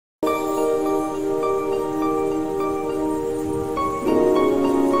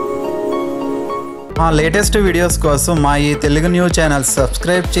మా latest videos కోసం మా ఈ తెలుగు న్యూస్ ఛానల్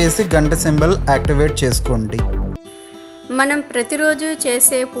సబ్స్క్రైబ్ చేసి గంట సింబల్ యాక్టివేట్ చేసుకోండి. మనం ప్రతిరోజు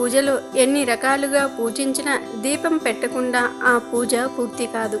చేసే పూజలో ఎన్ని రకాలుగా పూజించినా దీపం పెట్టకుండా ఆ పూజ పూర్తి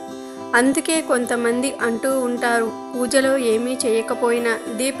కాదు. అందుకే కొంతమంది అంటూ ఉంటారు, పూజలో ఏమీ చేయకపోయినా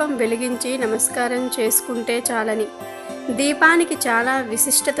దీపం వెలిగించి నమస్కారం చేసుకుంటే చాలని. దీపానికి చాలా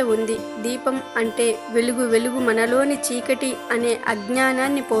విశిష్టత ఉంది. దీపం అంటే వెలుగు. వెలుగు మనలోని చీకటి అనే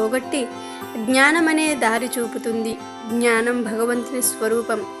అజ్ఞానాన్ని పోగొట్టి జ్ఞానమనే దారి చూపుతుంది. జ్ఞానం భగవంతుని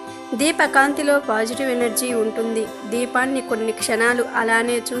స్వరూపం. దీపకాంతిలో పాజిటివ్ ఎనర్జీ ఉంటుంది. దీపాన్ని కొన్ని క్షణాలు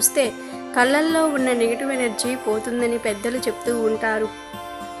అలానే చూస్తే కళ్ళల్లో ఉన్న నెగిటివ్ ఎనర్జీ పోతుందని పెద్దలు చెప్తూ ఉంటారు.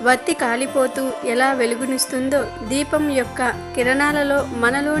 వత్తి కాలిపోతూ ఎలా వెలుగునిస్తుందో దీపం యొక్క కిరణాలలో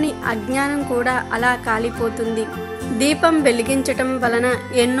మనలోని అజ్ఞానం కూడా అలా కాలిపోతుంది. దీపం వెలిగించటం వలన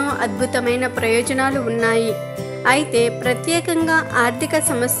ఎన్నో అద్భుతమైన ప్రయోజనాలు ఉన్నాయి. అయితే ప్రత్యేకంగా ఆర్థిక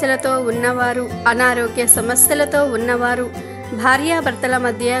సమస్యలతో ఉన్నవారు, అనారోగ్య సమస్యలతో ఉన్నవారు, భార్యాభర్తల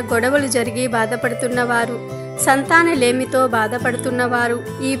మధ్య గొడవలు జరిగి బాధపడుతున్నవారు, సంతానలేమితో బాధపడుతున్నవారు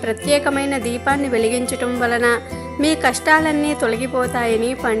ఈ ప్రత్యేకమైన దీపాన్ని వెలిగించటం వలన మీ కష్టాలన్నీ తొలగిపోతాయని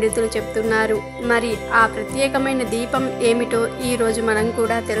పండితులు చెప్తున్నారు. మరి ఆ ప్రత్యేకమైన దీపం ఏమిటో ఈరోజు మనం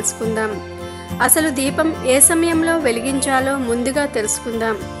కూడా తెలుసుకుందాం. అసలు దీపం ఏ సమయంలో వెలిగించాలో ముందుగా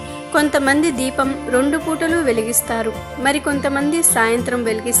తెలుసుకుందాం. కొంతమంది దీపం 2 పూటలు వెలిగిస్తారు, మరి కొంతమంది సాయంత్రం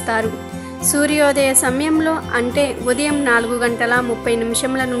వెలిగిస్తారు. సూర్యోదయ సమయంలో అంటే ఉదయం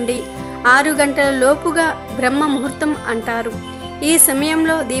 4:30 నుండి 6 గంటల లోపుగా బ్రహ్మ ముహూర్తం అంటారు. ఈ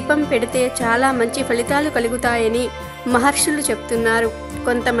సమయంలో దీపం పెడితే చాలా మంచి ఫలితాలు కలుగుతాయని మహర్షులు చెప్తున్నారు.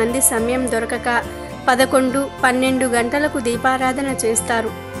 కొంతమంది సమయం దొరకక 11, 12 గంటలకు దీపారాధన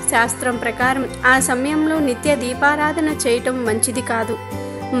చేస్తారు. శాస్త్రం ప్రకారం ఆ సమయంలో నిత్య దీపారాధన చేయటం మంచిది కాదు.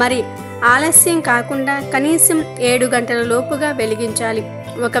 మరి ఆలస్యం కాకుండా కనీసం 7 గంటల లోపుగా వెలిగించాలి.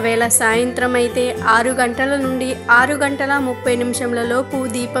 ఒకవేళ సాయంత్రం అయితే 6 గంటల నుండి 6:30 లోపు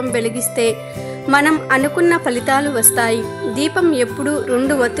దీపం వెలిగిస్తే మనం అనుకున్న ఫలితాలు వస్తాయి. దీపం ఎప్పుడూ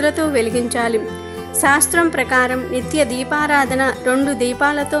 2 ఒత్తులతో వెలిగించాలి. శాస్త్రం ప్రకారం నిత్య దీపారాధన 2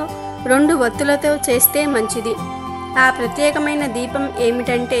 దీపాలతో 2 ఒత్తులతో చేస్తే మంచిది. ఆ ప్రత్యేకమైన దీపం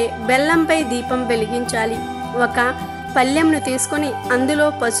ఏమిటంటే బెల్లంపై దీపం వెలిగించాలి. ఒక పళ్ళెంను తీసుకొని అందులో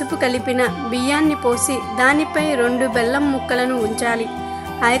పసుపు కలిపిన బియ్యాన్ని పోసి దానిపై 2 బెల్లం ముక్కలను ఉంచాలి.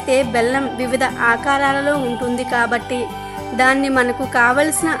 అయితే బెల్లం వివిధ ఆకారాలలో ఉంటుంది కాబట్టి దాన్ని మనకు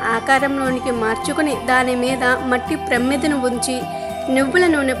కావలసిన ఆకారంలోనికి మార్చుకొని దాని మీద మట్టి ప్రమిదను ఉంచి నువ్వుల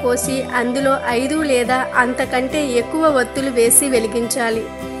నూనె పోసి అందులో 5 లేదా అంతకంటే ఎక్కువ ఒత్తులు వేసి వెలిగించాలి.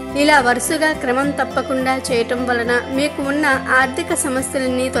 ఇలా వరుసగా క్రమం తప్పకుండా చేయటం వలన మీకు ఉన్న ఆర్థిక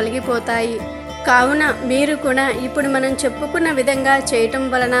సమస్యలన్నీ తొలగిపోతాయి. కావున మీరు కూడా ఇప్పుడు మనం చెప్పుకున్న విధంగా చేయటం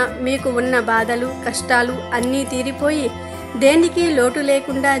వలన మీకు ఉన్న బాధలు, కష్టాలు అన్నీ తీరిపోయి దేనికి లోటు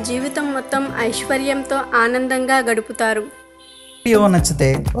లేకుండా జీవితం మొత్తం ఐశ్వర్యంతో ఆనందంగా గడుపుతారు. వీడియో నచ్చితే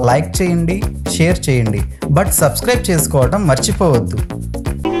లైక్ చేయండి, షేర్ చేయండి, బట్ సబ్స్క్రైబ్ చేసుకోవడం మర్చిపోవద్దు.